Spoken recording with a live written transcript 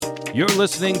You're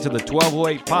listening to the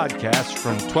 1208 podcast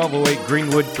from 1208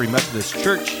 Greenwood Free Methodist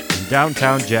Church in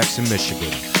downtown Jackson,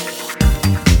 Michigan.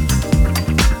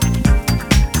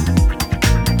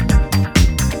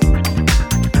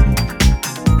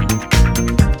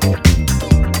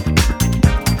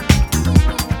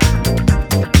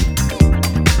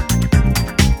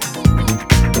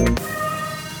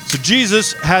 So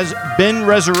Jesus has been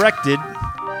resurrected,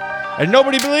 and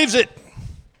nobody believes it.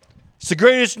 It's the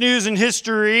greatest news in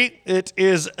history. It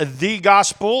is the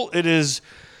gospel. It is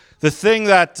the thing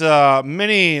that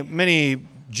many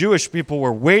Jewish people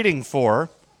were waiting for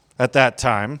at that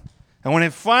time. And when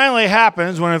it finally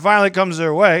happens, when it finally comes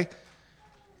their way,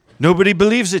 nobody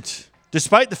believes it,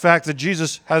 despite the fact that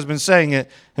Jesus has been saying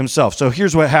it himself. So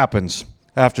here's what happens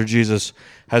after Jesus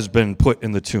has been put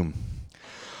in the tomb.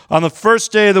 On the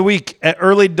first day of the week, at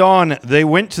early dawn, they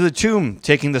went to the tomb,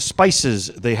 taking the spices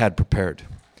they had prepared.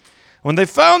 When they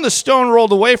found the stone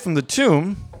rolled away from the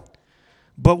tomb,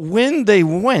 but when they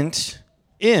went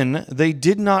in, they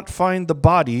did not find the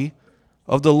body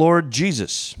of the Lord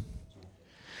Jesus.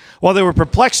 While they were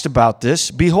perplexed about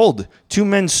this, behold, two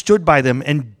men stood by them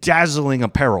in dazzling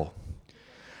apparel.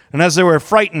 And as they were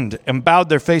frightened and bowed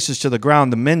their faces to the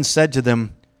ground, the men said to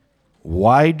them,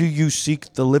 "Why do you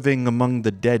seek the living among the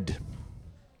dead?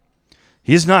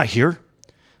 He is not here,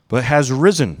 but has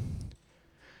risen.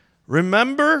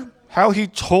 Remember how he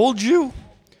told you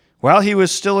while he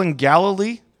was still in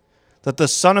Galilee that the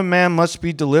Son of Man must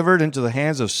be delivered into the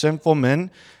hands of sinful men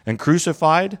and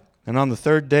crucified, and on the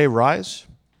third day rise?"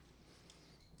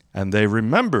 And they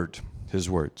remembered his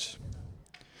words.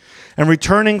 And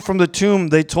returning from the tomb,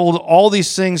 they told all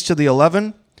these things to the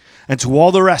 11 and to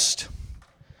all the rest.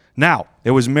 Now,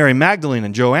 it was Mary Magdalene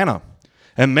and Joanna,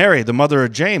 and Mary, the mother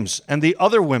of James, and the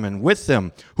other women with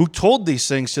them who told these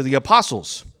things to the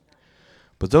apostles.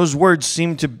 But those words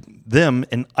seemed to them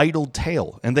an idle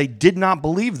tale, and they did not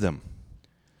believe them.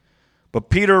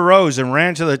 But Peter arose and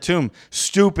ran to the tomb,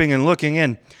 stooping and looking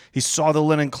in. He saw the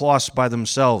linen cloths by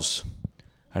themselves,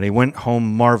 and he went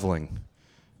home marveling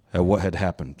at what had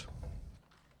happened.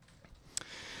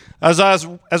 As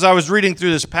I was reading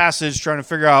through this passage, trying to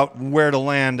figure out where to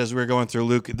land as we were going through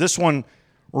Luke, this one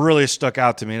really stuck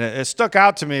out to me. And it stuck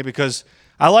out to me because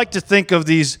I like to think of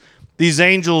these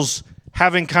angels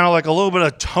having kind of like a little bit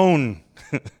of tone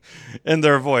in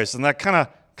their voice. And that kind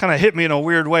of hit me in a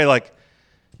weird way, like,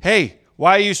 hey,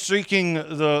 why are you seeking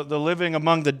the living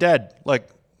among the dead? Like,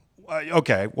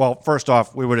 okay, well, first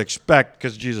off, we would expect,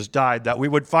 because Jesus died, that we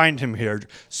would find him here.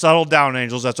 Settle down,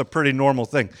 angels. That's a pretty normal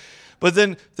thing. But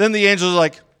then the angels are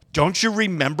like, don't you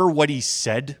remember what he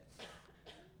said?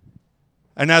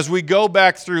 And as we go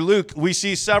back through Luke, we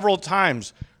see several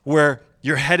times where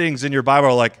your headings in your Bible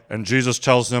are like, and Jesus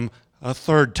tells them a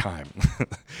third time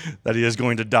that he is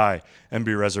going to die and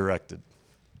be resurrected.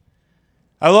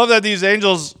 I love that these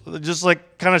angels just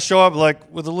like kind of show up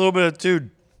like with a little bit of attitude.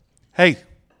 Hey,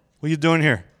 what are you doing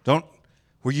here?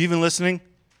 Were you even listening?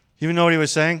 You even know what he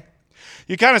was saying?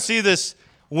 You kind of see this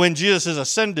when Jesus is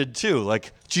ascended too.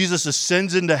 Like Jesus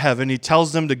ascends into heaven. He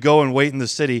tells them to go and wait in the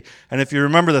city. And if you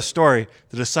remember the story,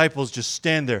 the disciples just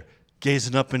stand there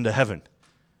gazing up into heaven.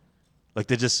 Like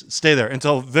they just stay there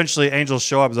until eventually angels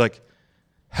show up. It's like,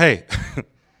 hey,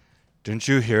 didn't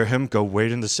you hear him go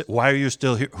wait in the city? Why are you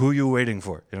still here? Who are you waiting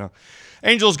for? You know,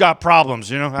 angels got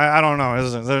problems. You know, I don't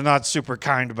know. They're not super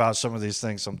kind about some of these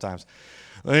things sometimes.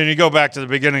 And then you go back to the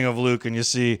beginning of Luke and you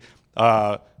see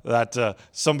that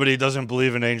somebody doesn't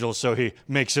believe in angels, so he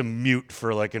makes him mute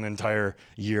for like an entire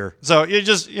year. So you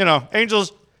just,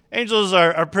 angels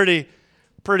are pretty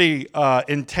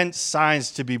intense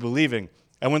signs to be believing.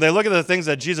 And when they look at the things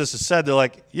that Jesus has said, they're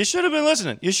like, you should have been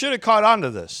listening. You should have caught on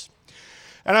to this.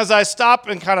 And as I stopped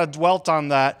and kind of dwelt on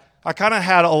that, I kind of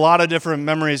had a lot of different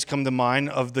memories come to mind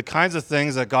of the kinds of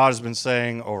things that God has been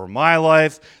saying over my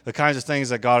life, the kinds of things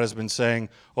that God has been saying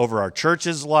over our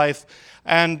church's life.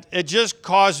 And it just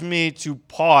caused me to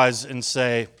pause and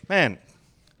say, man,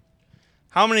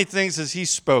 how many things has he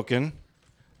spoken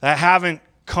that haven't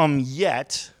come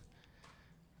yet,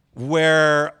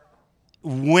 where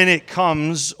when it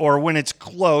comes or when it's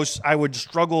close, I would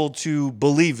struggle to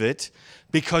believe it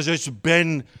because it's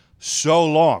been so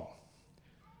long.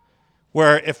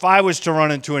 Where if I was to run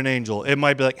into an angel, it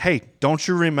might be like, hey, don't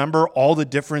you remember all the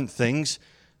different things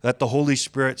that the Holy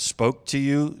Spirit spoke to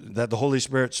you, that the Holy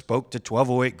Spirit spoke to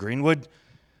 1208 Greenwood?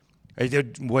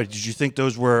 Did you think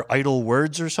those were idle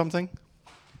words or something?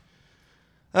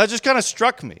 That just kind of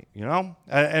struck me,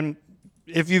 And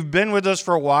if you've been with us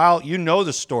for a while, you know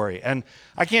the story. And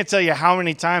I can't tell you how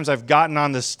many times I've gotten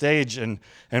on this stage and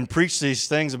preached these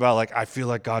things about, like, I feel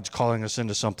like God's calling us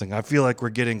into something. I feel like we're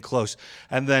getting close.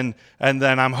 And then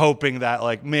I'm hoping that,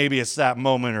 like, maybe it's that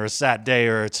moment or it's that day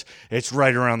or it's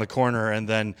right around the corner, and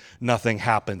then nothing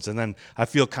happens. And then I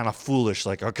feel kind of foolish,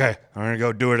 like, okay, I'm going to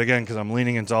go do it again because I'm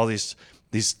leaning into all these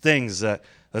things that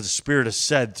the Spirit has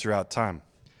said throughout time.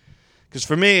 Because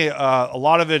for me, a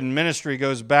lot of it in ministry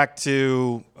goes back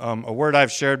to a word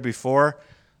I've shared before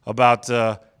about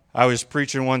I was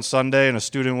preaching one Sunday and a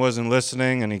student wasn't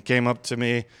listening, and he came up to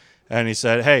me and he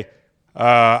said, hey,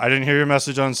 I didn't hear your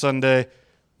message on Sunday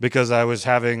because I was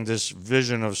having this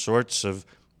vision of sorts of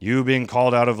you being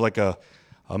called out of like a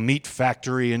meat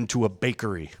factory into a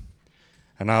bakery.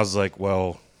 And I was like,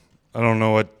 well, I don't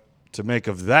know what to make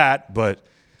of that, but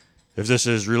if this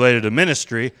is related to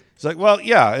ministry, it's like, well,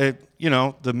 yeah,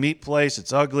 the meat place,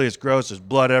 it's ugly, it's gross, there's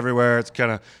blood everywhere. It's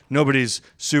kind of, nobody's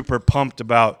super pumped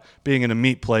about being in a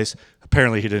meat place.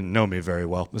 Apparently he didn't know me very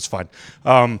well. That's fine.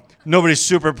 Nobody's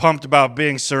super pumped about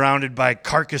being surrounded by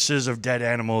carcasses of dead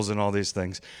animals and all these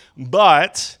things.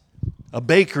 But a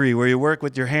bakery where you work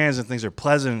with your hands and things are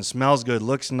pleasant and smells good,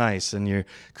 looks nice, and you're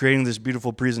creating this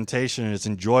beautiful presentation and it's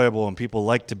enjoyable and people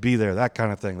like to be there, that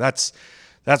kind of thing. That's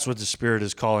what the Spirit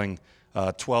is calling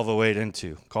 1208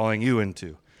 into, calling you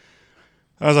into.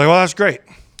 I was like, well, that's great.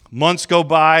 Months go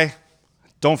by,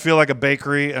 don't feel like a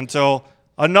bakery until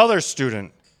another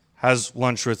student has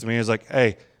lunch with me. He's like,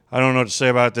 hey, I don't know what to say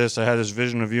about this. I had this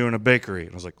vision of you in a bakery.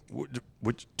 And I was like,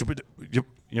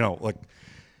 like,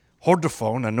 hold the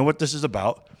phone. I know what this is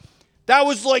about. That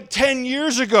was like 10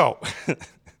 years ago.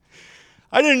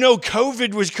 I didn't know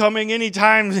COVID was coming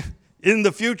anytime in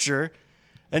the future,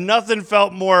 and nothing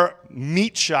felt more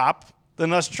meat shop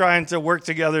than us trying to work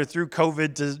together through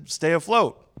COVID to stay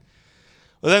afloat.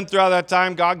 But then throughout that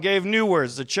time, God gave new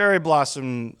words, the cherry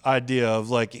blossom idea of,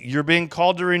 like, you're being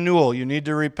called to renewal. You need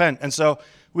to repent. And so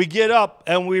we get up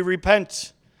and we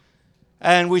repent,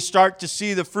 and we start to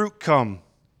see the fruit come.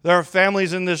 There are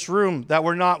families in this room that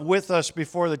were not with us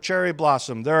before the cherry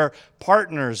blossom. There are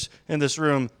partners in this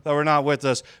room that were not with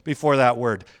us before that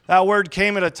word. That word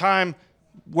came at a time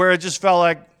where it just felt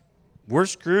like, we're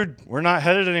screwed. We're not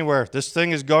headed anywhere. This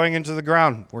thing is going into the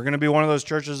ground. We're going to be one of those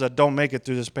churches that don't make it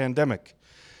through this pandemic.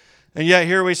 And yet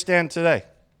here we stand today.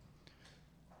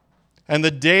 And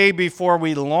the day before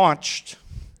we launched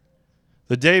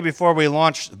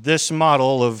this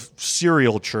model of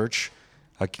serial church,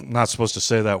 I'm not supposed to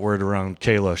say that word around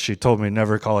Kayla. She told me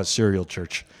never call it serial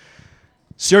church.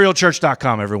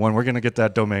 Serialchurch.com, everyone. We're going to get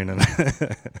that domain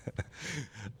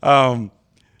in.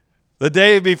 The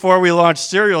day before we launched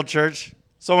Serial Church,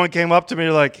 someone came up to me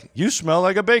like, you smell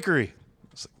like a bakery. I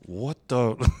was like, what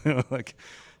the? Like,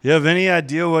 you have any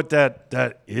idea what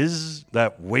that is,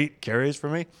 that weight carries for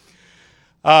me?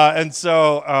 And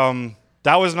so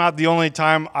that was not the only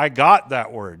time I got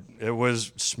that word. It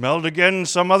was smelled again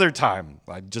some other time.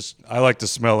 I like to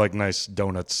smell like nice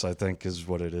donuts, I think is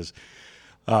what it is.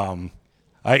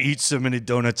 I eat so many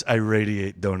donuts, I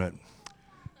radiate donut.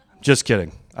 Just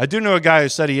kidding. I do know a guy who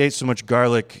said he ate so much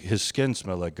garlic, his skin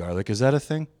smelled like garlic. Is that a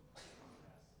thing?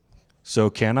 So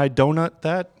can I donut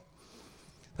that?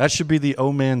 That should be the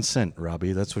oh man scent,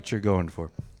 Robbie. That's what you're going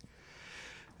for.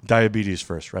 Diabetes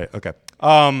first, right? Okay.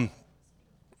 Forgot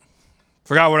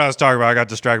what I was talking about. I got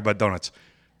distracted by donuts.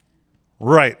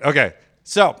 Right, okay.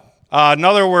 So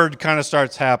another word kind of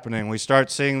starts happening. We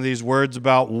start seeing these words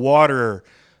about water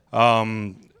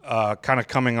kind of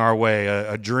coming our way,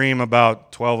 a dream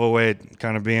about 1208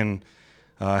 kind of being,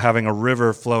 having a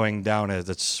river flowing down it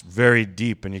that's very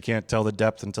deep, and you can't tell the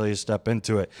depth until you step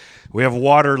into it. We have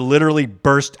water literally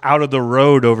burst out of the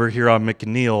road over here on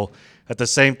McNeil at the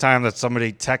same time that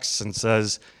somebody texts and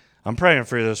says, I'm praying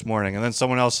for you this morning. And then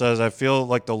someone else says, I feel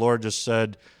like the Lord just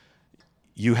said,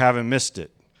 you haven't missed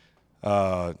it,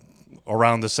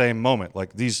 around the same moment.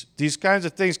 Like these kinds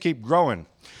of things keep growing.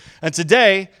 And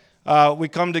today, we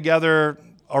come together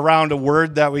around a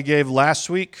word that we gave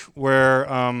last week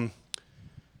where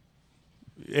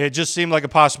it just seemed like a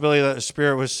possibility that the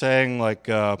Spirit was saying, like,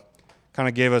 kind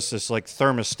of gave us this, like,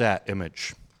 thermostat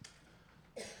image.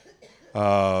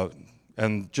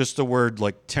 And just the word,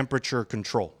 like, temperature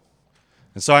control.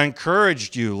 And so I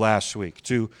encouraged you last week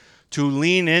to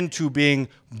lean into being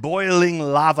boiling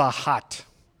lava hot.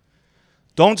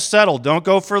 Don't settle. Don't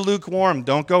go for lukewarm.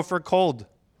 Don't go for cold.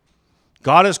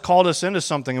 God has called us into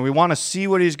something, and we want to see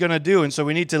what He's going to do. And so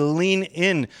we need to lean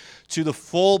in to the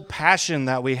full passion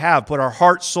that we have, put our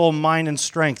heart, soul, mind, and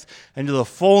strength into the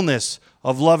fullness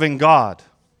of loving God.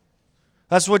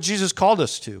 That's what Jesus called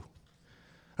us to.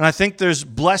 And I think there's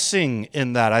blessing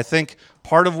in that. I think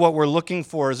Part of what we're looking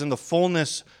for is in the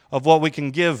fullness of what we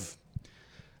can give.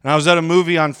 And I was at a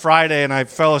movie on Friday, and I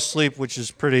fell asleep, which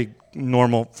is pretty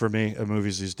normal for me at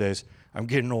movies these days. I'm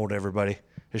getting old, everybody.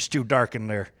 It's too dark in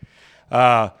there.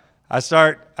 I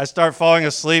start falling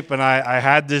asleep, and I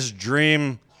had this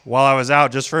dream while I was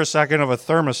out, just for a second, of a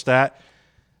thermostat,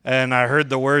 and I heard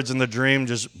the words in the dream,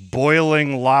 just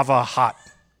boiling lava hot.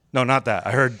 No, not that.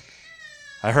 I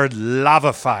heard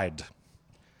lavified.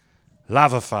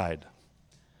 Lavified.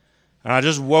 And I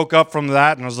just woke up from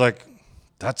that, and I was like,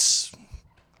 that's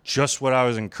just what I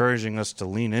was encouraging us to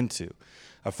lean into.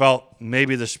 I felt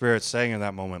maybe the Spirit saying in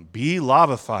that moment, be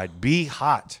lavified, be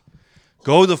hot.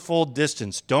 Go the full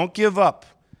distance. Don't give up.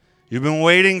 You've been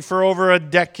waiting for over a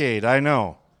decade, I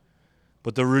know.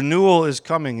 But the renewal is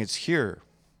coming. It's here.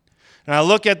 And I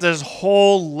look at this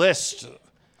whole list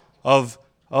of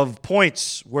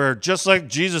points where, just like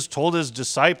Jesus told his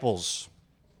disciples,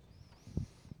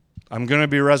 I'm going to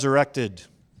be resurrected.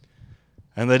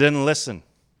 And they didn't listen.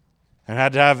 And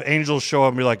had to have angels show up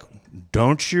and be like,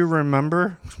 don't you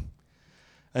remember?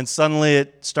 And suddenly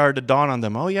it started to dawn on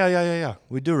them, oh, yeah.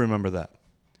 We do remember that.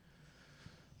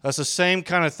 That's the same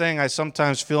kind of thing I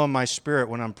sometimes feel in my spirit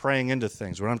when I'm praying into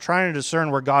things, when I'm trying to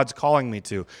discern where God's calling me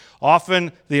to.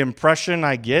 Often the impression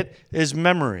I get is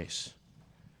memories,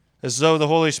 as though the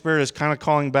Holy Spirit is kind of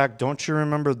calling back, don't you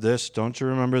remember this? Don't you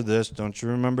remember this? Don't you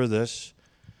remember this?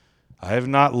 I have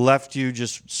not left you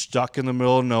just stuck in the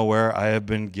middle of nowhere. I have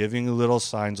been giving you little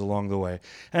signs along the way.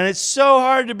 And it's so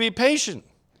hard to be patient.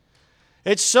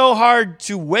 It's so hard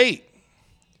to wait.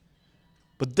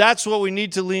 But that's what we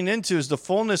need to lean into, is the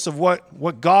fullness of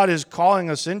what God is calling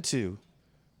us into,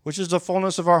 which is the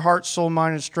fullness of our heart, soul,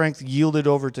 mind, and strength yielded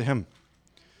over to him.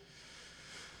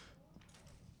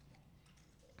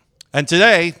 And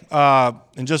today,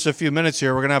 in just a few minutes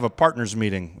here, we're going to have a partners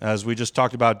meeting, as we just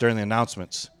talked about during the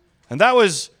announcements. And that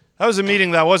was a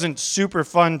meeting that wasn't super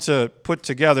fun to put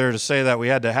together, to say that we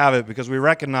had to have it, because we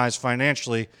recognize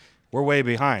financially we're way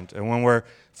behind. And when we're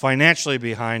financially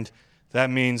behind, that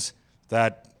means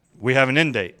that we have an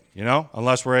end date,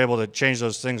 unless we're able to change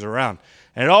those things around.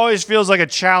 And it always feels like a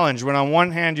challenge when on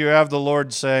one hand you have the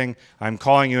Lord saying, I'm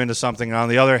calling you into something, and on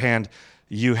the other hand,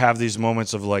 you have these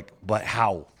moments of like, but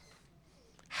how?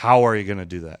 How are you going to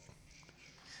do that?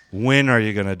 When are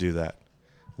you going to do that?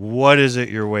 What is it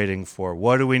you're waiting for?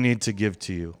 What do we need to give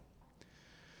to you?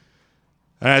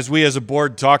 And as we as a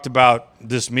board talked about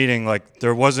this meeting,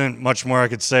 there wasn't much more I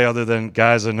could say other than,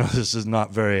 guys, I know this is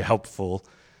not very helpful.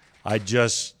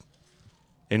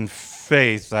 In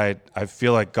faith, I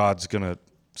feel like God's going to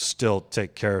still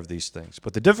take care of these things.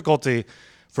 But the difficulty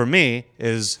for me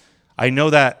is I know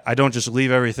that I don't just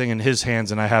leave everything in his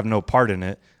hands and I have no part in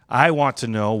it. I want to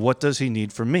know, what does he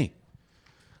need from me?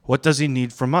 What does he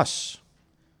need from us?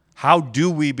 How do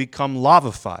we become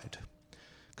lavified?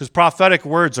 Because prophetic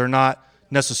words are not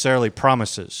necessarily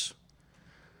promises.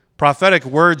 Prophetic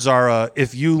words are,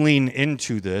 if you lean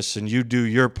into this and you do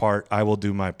your part, I will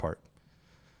do my part.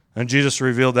 And Jesus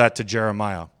revealed that to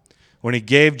Jeremiah. When he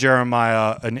gave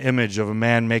Jeremiah an image of a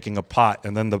man making a pot,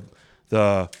 and then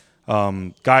the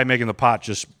guy making the pot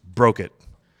just broke it.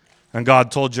 And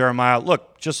God told Jeremiah,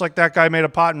 look, just like that guy made a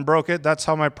pot and broke it, that's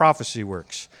how my prophecy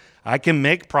works. I can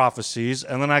make prophecies,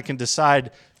 and then I can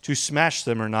decide to smash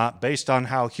them or not based on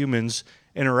how humans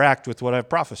interact with what I've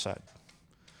prophesied.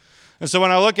 And so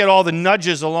when I look at all the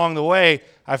nudges along the way,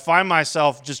 I find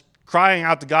myself just crying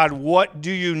out to God, what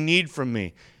do you need from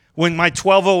me? When my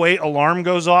 12:08 alarm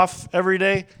goes off every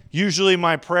day, usually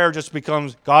my prayer just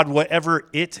becomes, God, whatever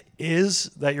it is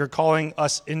that you're calling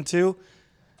us into,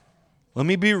 let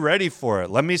me be ready for it.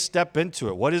 Let me step into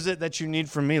it. What is it that you need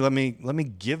from me? Let me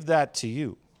give that to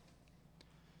you.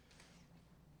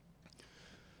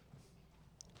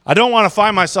 I don't want to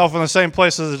find myself in the same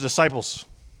place as the disciples.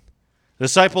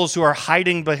 Disciples who are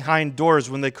hiding behind doors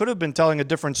when they could have been telling a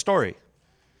different story.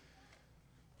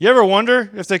 You ever wonder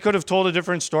if they could have told a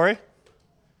different story?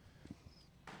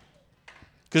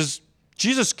 Because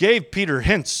Jesus gave Peter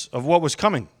hints of what was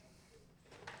coming.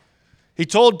 He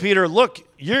told Peter, look,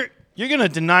 you're going to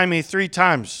deny me 3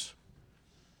 times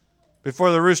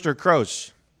before the rooster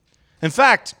crows. In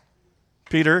fact,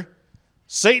 Peter,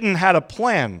 Satan had a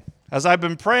plan. As I've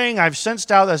been praying, I've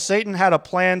sensed out that Satan had a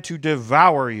plan to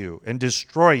devour you and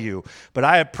destroy you, but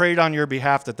I have prayed on your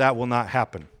behalf that will not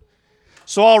happen.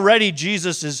 So already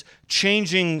Jesus is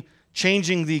changing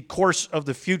the course of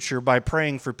the future by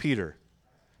praying for Peter.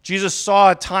 Jesus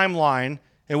saw a timeline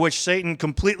in which Satan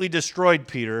completely destroyed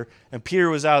Peter, and Peter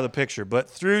was out of the picture. But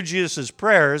through Jesus'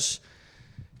 prayers,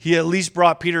 he at least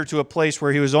brought Peter to a place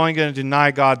where he was only going to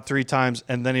deny God 3 times,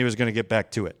 and then he was going to get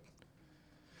back to it.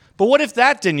 But what if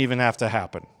that didn't even have to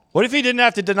happen? What if he didn't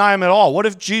have to deny him at all? What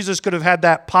if Jesus could have had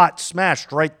that pot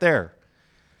smashed right there?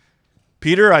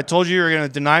 Peter, I told you were going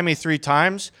to deny me 3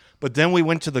 times, but then we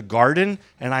went to the garden,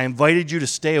 and I invited you to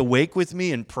stay awake with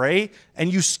me and pray,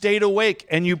 and you stayed awake,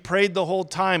 and you prayed the whole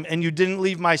time, and you didn't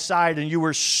leave my side, and you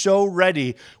were so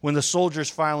ready when the soldiers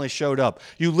finally showed up.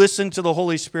 You listened to the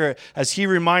Holy Spirit as he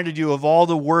reminded you of all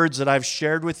the words that I've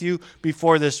shared with you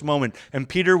before this moment. And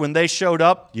Peter, when they showed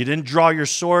up, you didn't draw your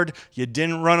sword, you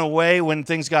didn't run away when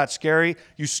things got scary,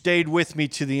 you stayed with me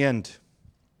to the end.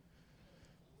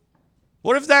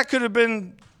 What if that could have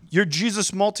been your Jesus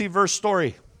multiverse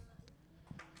story?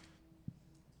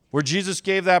 Where Jesus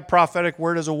gave that prophetic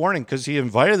word as a warning because he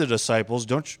invited the disciples,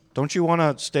 don't you want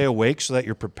to stay awake so that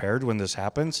you're prepared when this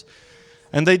happens?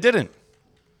 And they didn't.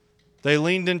 They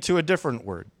leaned into a different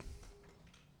word.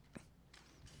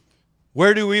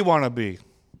 Where do we want to be?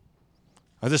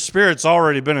 The Spirit's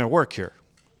already been at work here.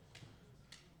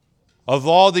 Of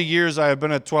all the years I have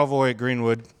been at 1208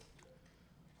 Greenwood,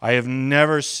 I have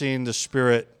never seen the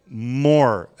Spirit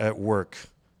more at work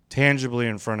tangibly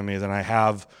in front of me than I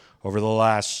have over the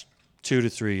last 2 to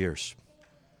 3 years.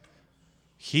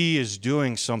 He is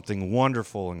doing something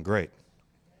wonderful and great.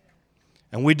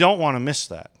 And we don't want to miss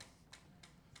that.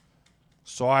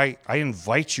 So I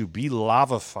invite you, be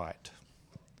lavified.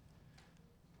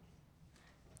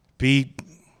 Be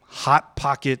hot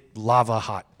pocket lava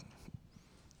hot,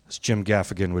 as Jim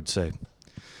Gaffigan would say.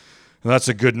 And that's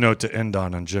a good note to end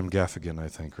on Jim Gaffigan, I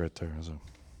think, right there.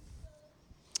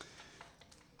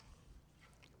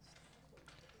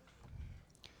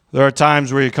 There are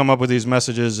times where you come up with these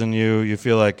messages and you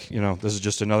feel like, this is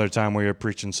just another time where you're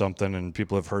preaching something and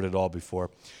people have heard it all before.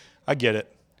 I get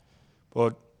it.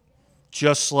 But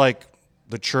just like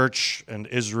the church and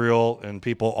Israel and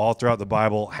people all throughout the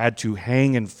Bible had to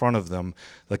hang in front of them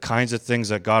the kinds of things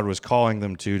that God was calling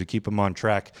them to keep them on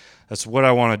track, that's what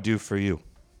I want to do for you.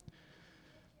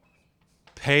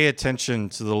 Pay attention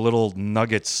to the little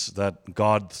nuggets that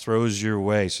God throws your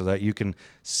way so that you can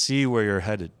see where you're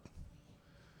headed.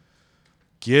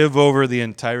 Give over the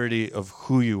entirety of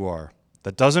who you are.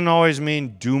 That doesn't always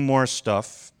mean do more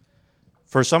stuff.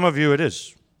 For some of you, it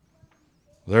is.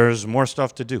 There's more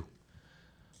stuff to do.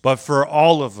 But for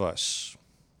all of us,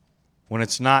 when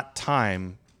it's not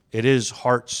time, it is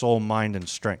heart, soul, mind, and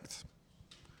strength.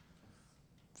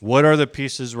 What are the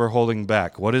pieces we're holding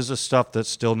back? What is the stuff that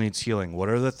still needs healing? What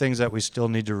are the things that we still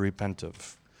need to repent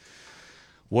of?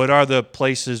 What are the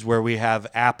places where we have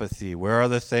apathy? Where are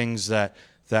the things that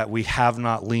we have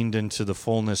not leaned into the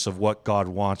fullness of what God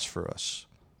wants for us?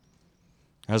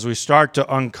 As we start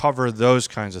to uncover those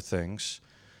kinds of things,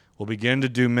 we'll begin to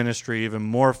do ministry even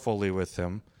more fully with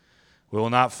Him. We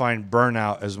will not find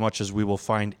burnout as much as we will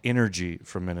find energy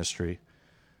for ministry.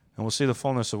 And we'll see the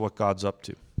fullness of what God's up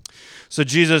to. So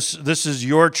Jesus, this is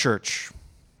your church.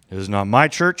 It is not my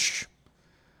church.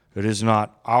 It is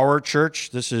not our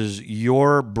church. This is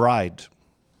your bride.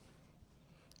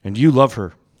 And you love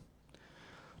her,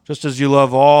 just as you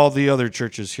love all the other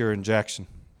churches here in Jackson.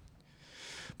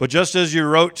 But just as you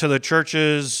wrote to the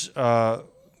churches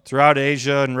throughout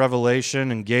Asia and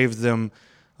Revelation and gave them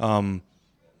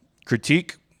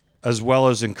critique as well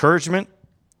as encouragement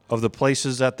of the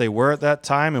places that they were at that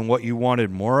time and what you wanted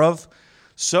more of,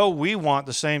 so we want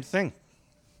the same thing.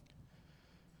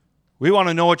 We want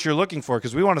to know what you're looking for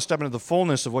because we want to step into the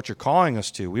fullness of what you're calling us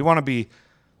to. We want to be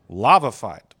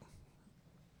lavified.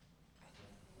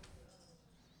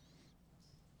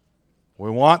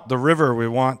 We want the river, we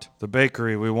want the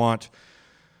bakery, we want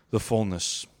the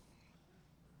fullness.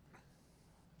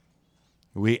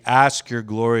 We ask your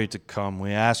glory to come.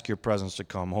 We ask your presence to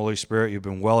come. Holy Spirit, you've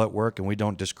been well at work, and we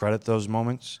don't discredit those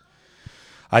moments.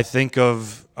 I think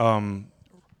of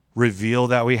Reveal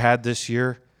that we had this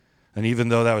year, and even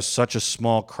though that was such a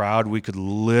small crowd, we could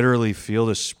literally feel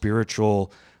the spiritual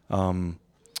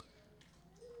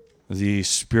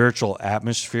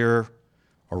atmosphere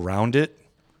around it,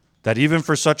 that even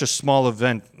for such a small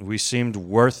event, we seemed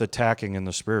worth attacking in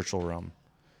the spiritual realm.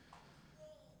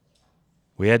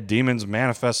 We had demons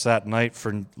manifest that night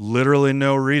for literally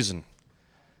no reason.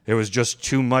 It was just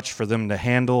too much for them to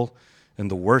handle in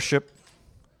the worship.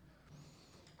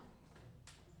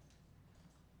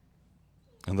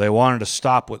 And they wanted to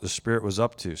stop what the Spirit was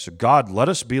up to. So God, let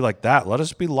us be like that. Let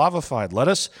us be lavified. Let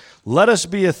us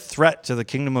be a threat to the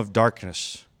kingdom of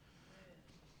darkness.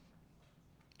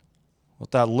 Let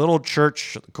that little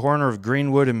church at the corner of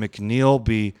Greenwood and McNeil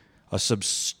be a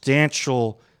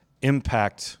substantial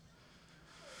impact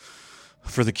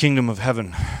for the kingdom of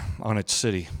heaven on its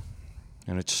city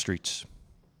and its streets.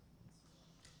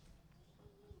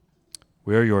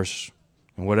 We are yours,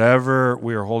 And whatever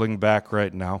we are holding back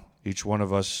right now, each one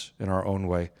of us in our own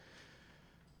way,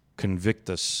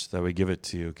 convict us that we give it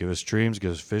to you. Give us dreams,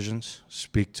 give us visions,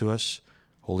 speak to us.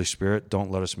 Holy Spirit, don't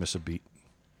let us miss a beat.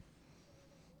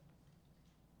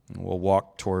 And we'll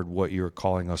walk toward what you're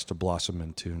calling us to blossom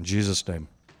into. In Jesus' name,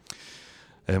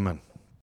 amen.